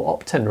low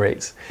opt-in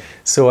rates.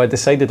 So I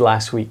decided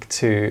last week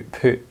to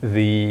put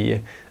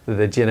the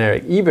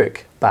generic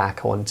ebook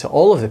back onto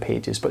all of the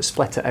pages, but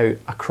split it out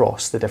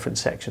across the different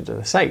sections of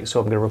the site.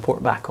 So I'm going to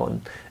report back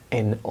on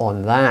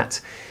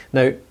that.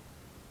 Now,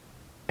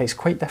 it's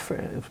quite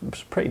different.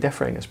 It's pretty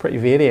differing. It's pretty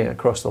varying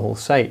across the whole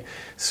site.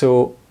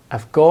 So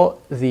I've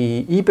got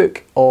the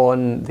ebook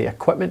on the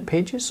equipment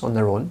pages on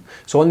their own.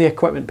 So on the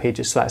equipment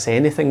pages, so that's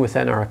anything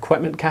within our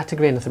equipment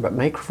category, anything about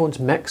microphones,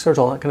 mixers,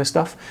 all that kind of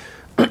stuff.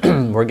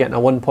 We're getting a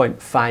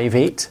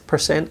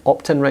 1.58%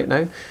 opt-in right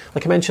now.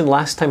 Like I mentioned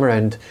last time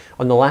around,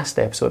 on the last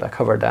episode, I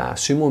covered a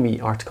Sumo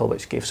Meet article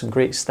which gave some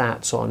great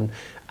stats on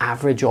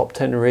average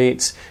opt-in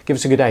rates,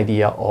 gives a good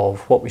idea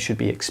of what we should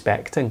be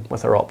expecting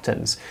with our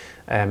opt-ins.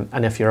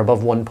 And if you're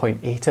above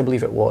 1.8, I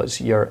believe it was,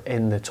 you're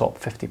in the top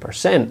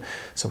 50%.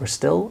 So we're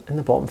still in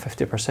the bottom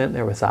 50%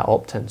 there with that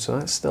opt-in. So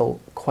that's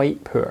still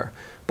quite poor.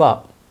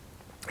 But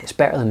it's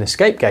better than the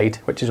Skype guide,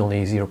 which is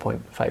only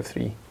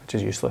 0.53, which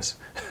is useless.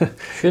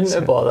 Shouldn't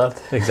have bothered.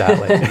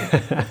 Exactly.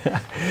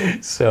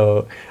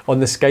 So on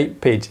the Skype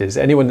pages,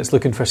 anyone that's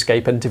looking for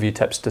Skype interview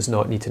tips does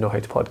not need to know how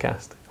to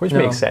podcast, which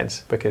makes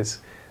sense, because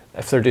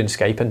if they're doing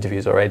Skype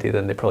interviews already,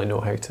 then they probably know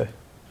how to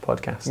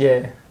podcast.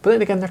 Yeah. But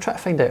then again, they're trying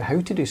to find out how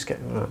to do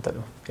Skype. I don't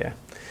know. Yeah.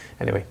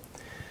 Anyway,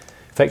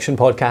 fiction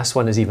podcast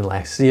one is even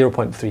less,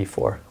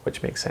 0.34,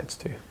 which makes sense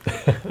too.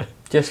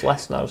 Just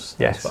listeners.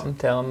 Yes. That's what I'm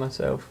telling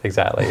myself.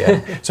 Exactly,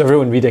 yeah. So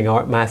everyone reading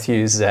Art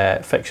Matthew's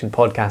fiction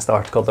podcast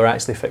article, they're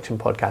actually fiction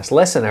podcast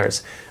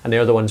listeners, and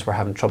they're the ones we're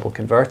having trouble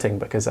converting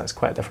because that's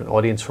quite a different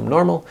audience from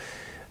normal.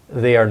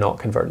 They are not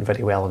converting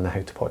very well in the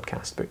How to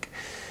Podcast book.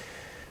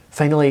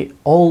 Finally,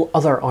 all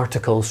other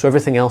articles, so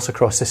everything else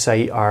across the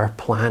site, our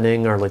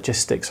planning, our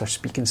logistics, our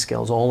speaking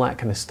skills, all that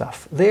kind of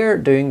stuff, they're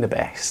doing the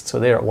best. So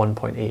they're at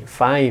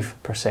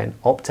 1.85%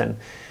 opt-in,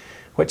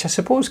 which I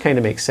suppose kind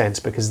of makes sense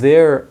because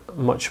they're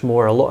much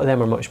more, a lot of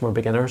them are much more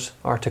beginners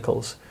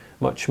articles,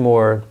 much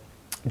more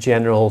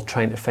general,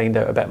 trying to find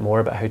out a bit more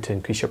about how to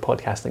increase your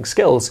podcasting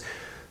skills.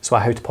 So a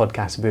How to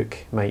Podcast book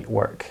might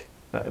work.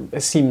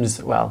 It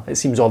seems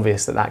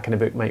obvious that kind of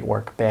book might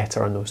work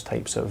better on those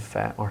types of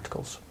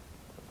articles.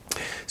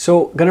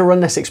 So I'm going to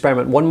run this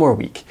experiment one more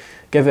week,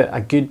 give it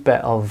a good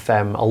bit of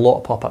a lot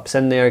of pop-ups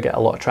in there, get a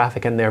lot of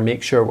traffic in there,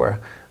 make sure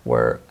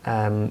we're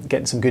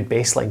getting some good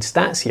baseline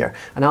stats here,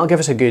 and that'll give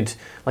us a good,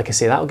 like I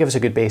say, that'll give us a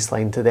good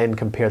baseline to then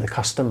compare the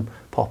custom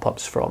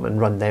pop-ups from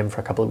and run them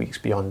for a couple of weeks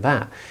beyond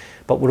that.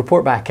 But we'll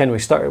report back in. We're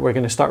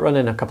going to start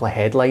running a couple of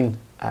headline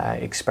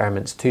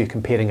experiments too,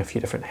 comparing a few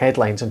different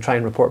headlines and try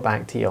and report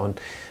back to you on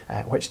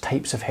which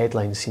types of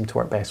headlines seem to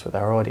work best with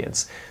our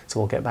audience. So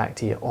we'll get back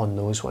to you on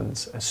those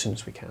ones as soon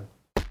as we can.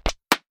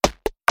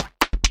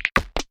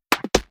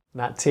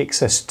 That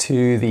takes us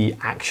to the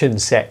action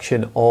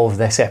section of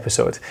this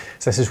episode.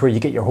 So this is where you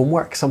get your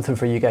homework, something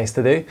for you guys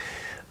to do.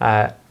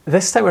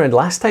 this time around,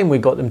 last time we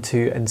got them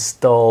to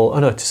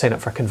to sign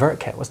up for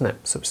ConvertKit, wasn't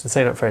it? So it's to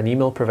sign up for an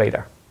email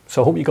provider.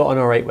 So I hope you got on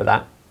all right with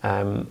that.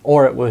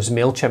 Or it was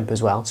MailChimp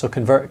as well. So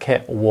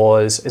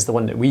ConvertKit is the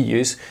one that we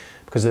use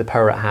because of the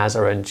power it has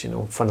around,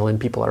 funneling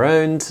people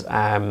around,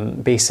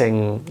 sending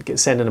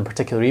them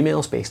particular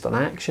emails based on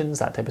actions,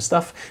 that type of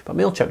stuff. But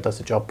MailChimp does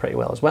the job pretty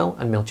well as well,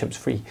 and MailChimp's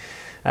free.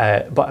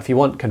 But if you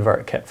want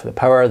ConvertKit for the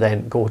power,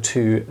 then go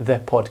to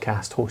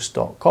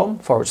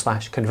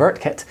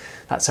thepodcasthost.com/ConvertKit.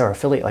 That's our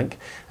affiliate link.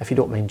 If you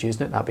don't mind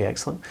using it, that'd be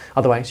excellent.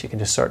 Otherwise, you can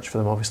just search for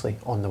them, obviously,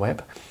 on the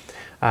web.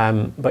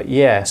 But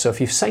yeah, so if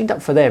you've signed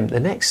up for them, the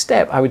next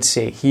step I would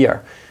say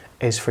here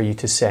is for you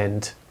to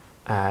send.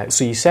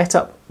 So you set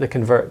up the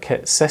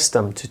ConvertKit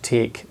system to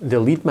take the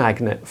lead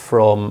magnet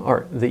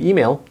or the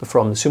email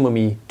from the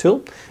SumoMe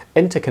tool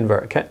into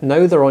ConvertKit.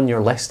 Now they're on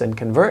your list in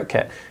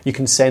ConvertKit. You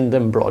can send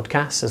them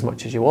broadcasts as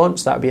much as you want.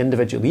 So that would be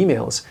individual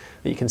emails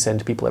that you can send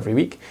to people every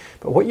week.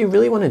 But what you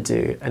really want to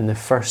do in the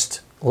first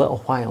little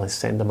while is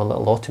send them a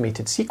little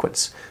automated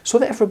sequence so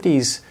that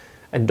everybody's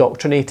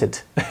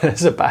indoctrinated.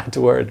 It's a bad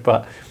word,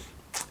 but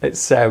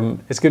it's a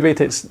good way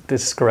to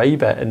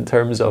describe it in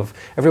terms of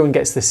everyone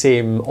gets the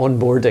same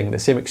onboarding, the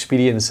same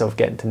experience of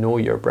getting to know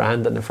your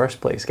brand in the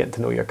first place, getting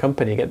to know your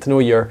company, getting to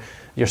know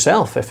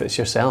yourself if it's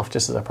yourself,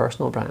 just as a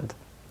personal brand.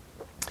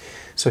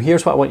 So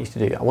here's what I want you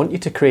to do. I want you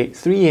to create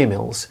 3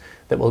 emails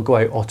that will go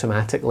out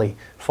automatically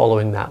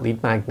following that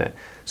lead magnet.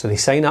 So they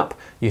sign up,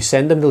 you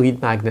send them the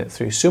lead magnet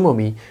through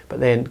SumoMe, but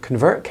then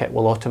ConvertKit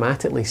will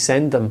automatically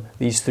send them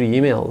these 3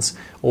 emails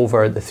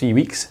over the 3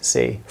 weeks,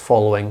 say,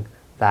 following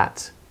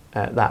that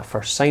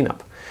first sign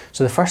up.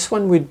 So the first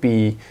one would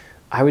be,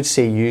 I would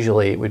say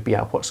usually it would be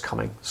at what's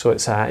coming. So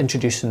it's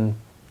introducing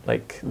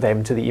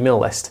them to the email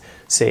list.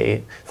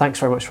 Say, thanks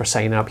very much for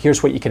signing up.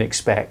 Here's what you can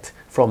expect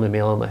from the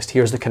mailing list.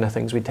 Here's the kind of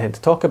things we tend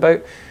to talk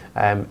about.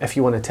 If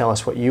you want to tell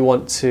us what you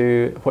want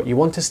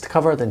us to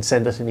cover, then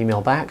send us an email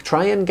back.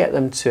 Try and get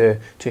them to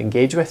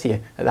engage with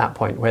you at that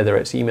point, whether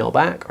it's email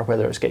back or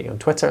whether it's getting on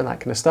Twitter and that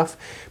kind of stuff.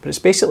 But it's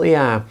basically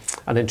an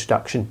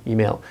introduction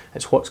email.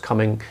 It's what's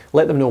coming.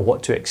 Let them know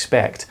what to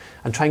expect,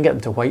 and try and get them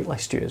to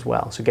whitelist you as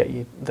well. So get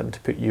them to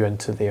put you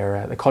into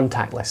the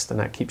contact list, and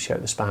that keeps you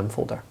out of the spam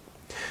folder.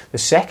 The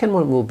second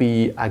one will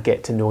be a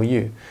get to know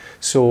you.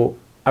 So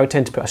I would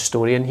tend to put a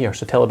story in here.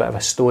 So tell a bit of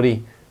a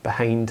story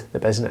behind the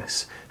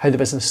business, how the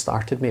business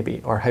started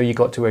maybe, or how you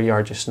got to where you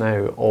are just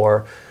now,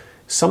 or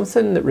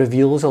something that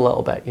reveals a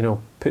little bit,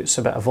 puts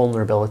a bit of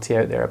vulnerability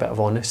out there, a bit of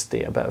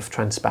honesty, a bit of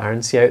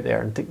transparency out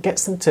there, and it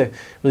gets them to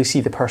really see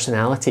the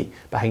personality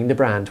behind the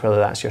brand, whether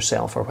that's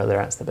yourself or whether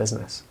that's the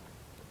business.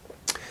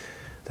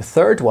 The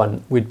third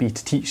one would be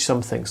to teach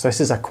something. So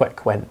this is a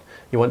quick win.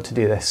 You want to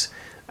do this.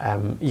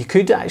 You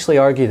could actually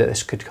argue that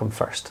this could come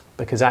first,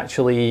 because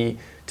actually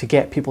to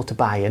get people to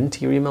buy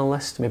into your email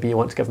list, maybe you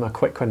want to give them a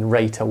quick one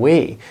right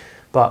away.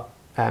 But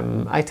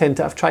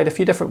I've tried a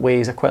few different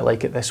ways. I quite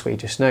like it this way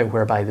just now,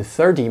 whereby the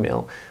third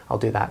email, I'll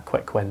do that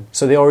quick win.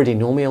 So they already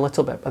know me a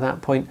little bit by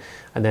that point,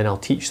 and then I'll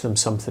teach them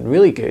something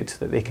really good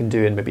that they can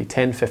do in maybe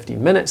 10-15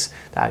 minutes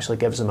that actually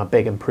gives them a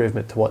big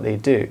improvement to what they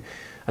do.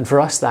 And for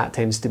us, that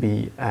tends to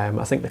be,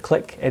 I think the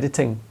click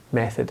editing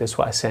method is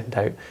what I sent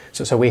out.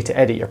 So it's a way to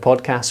edit your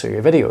podcasts or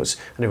your videos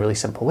in a really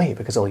simple way,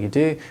 because all you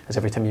do is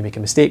every time you make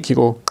a mistake, you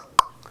go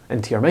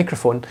into your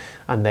microphone,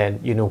 and then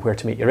you know where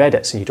to make your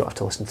edits, and you don't have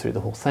to listen through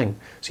the whole thing.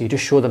 So you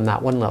just show them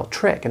that one little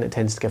trick, and it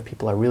tends to give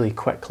people a really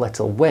quick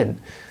little win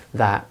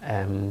that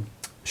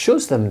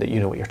shows them that you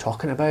know what you're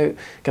talking about,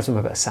 gives them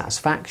a bit of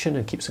satisfaction,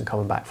 and keeps them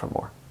coming back for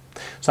more.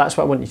 So that's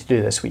what I want you to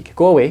do this week.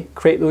 Go away,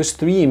 create those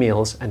 3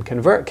 emails in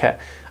ConvertKit,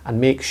 and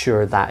make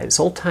sure that it's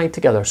all tied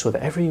together so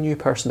that every new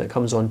person that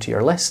comes onto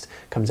your list,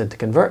 comes into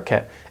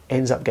ConvertKit,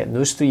 ends up getting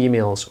those 3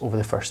 emails over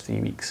the first 3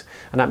 weeks.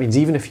 And that means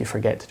even if you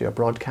forget to do a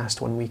broadcast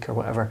one week or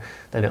whatever,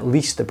 then at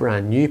least the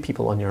brand new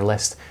people on your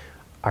list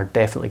are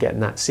definitely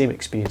getting that same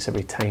experience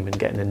every time and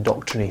getting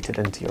indoctrinated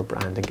into your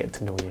brand and getting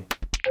to know you.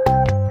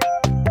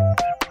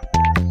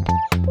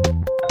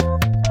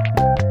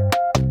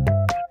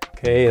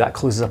 Okay, that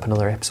closes up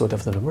another episode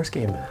of The Numbers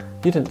Game.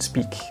 You didn't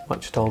speak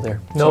much at all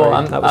there. No,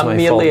 sorry, I'm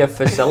merely a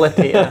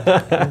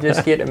facilitator. I'm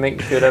just here to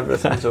make sure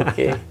everything's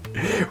okay.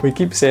 We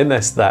keep saying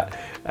this, that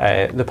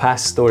the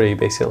past story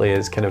basically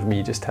is kind of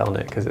me just telling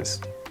it, because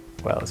it's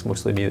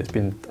mostly me that's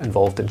been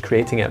involved in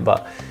creating it,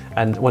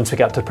 and once we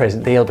get up to the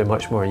present day, it'll be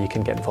much more you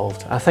can get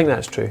involved. I think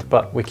that's true,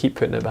 but we keep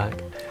putting it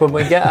back. When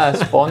we get a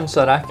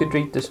sponsor, I could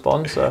read the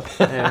sponsor.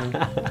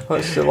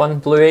 What's the one?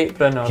 Blue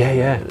Apron?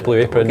 Blue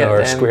Apron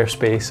or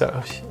Squarespace.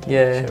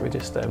 We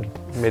just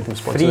made them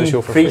sponsor the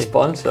show for free. Free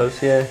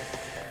sponsors, yeah.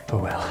 Oh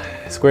well,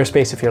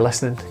 Squarespace, if you're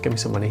listening, give me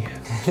some money.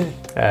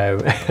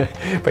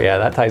 But yeah,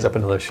 that ties up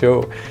another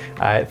show.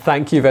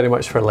 Thank you very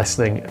much for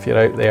listening. If you're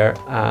out there,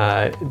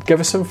 give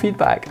us some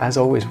feedback. As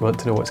always, we want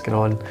to know what's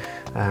going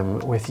on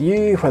with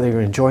you, whether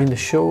you're enjoying the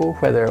show,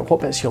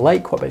 what bits you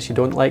like, what bits you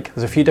don't like.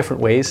 There's a few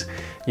different ways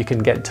you can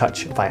get in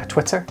touch via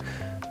Twitter.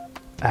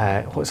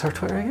 What's our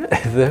Twitter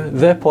again?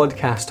 The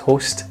Podcast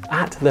Host,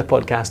 @The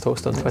Podcast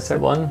Host on Twitter. That's the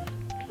one.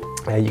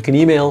 You can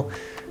email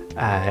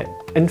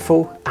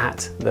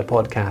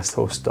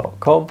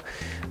info@thepodcasthost.com.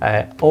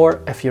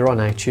 Or if you're on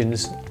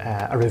iTunes,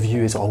 a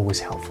review is always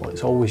helpful.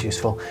 It's always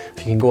useful. If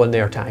you can go on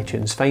there to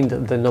iTunes, find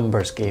the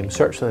Numbers Game,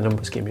 search for the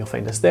Numbers Game, you'll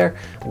find us there,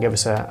 and give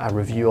us a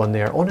review on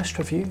there. Honest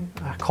review,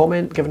 a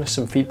comment, giving us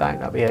some feedback,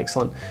 that'd be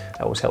excellent.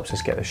 It always helps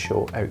us get the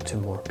show out to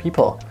more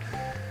people.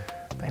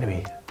 But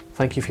anyway,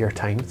 thank you for your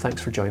time.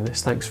 Thanks for joining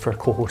us. Thanks for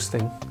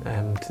co-hosting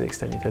to the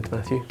extent you did,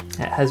 Matthew.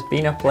 It has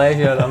been a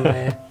pleasure. I'm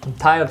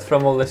tired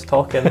from all this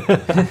talking.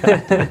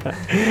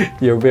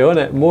 You'll be on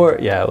it more?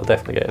 Yeah, we'll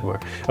definitely get it more.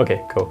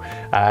 Okay, cool.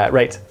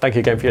 Right, thank you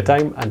again for your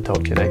time, and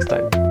talk to you next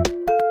time.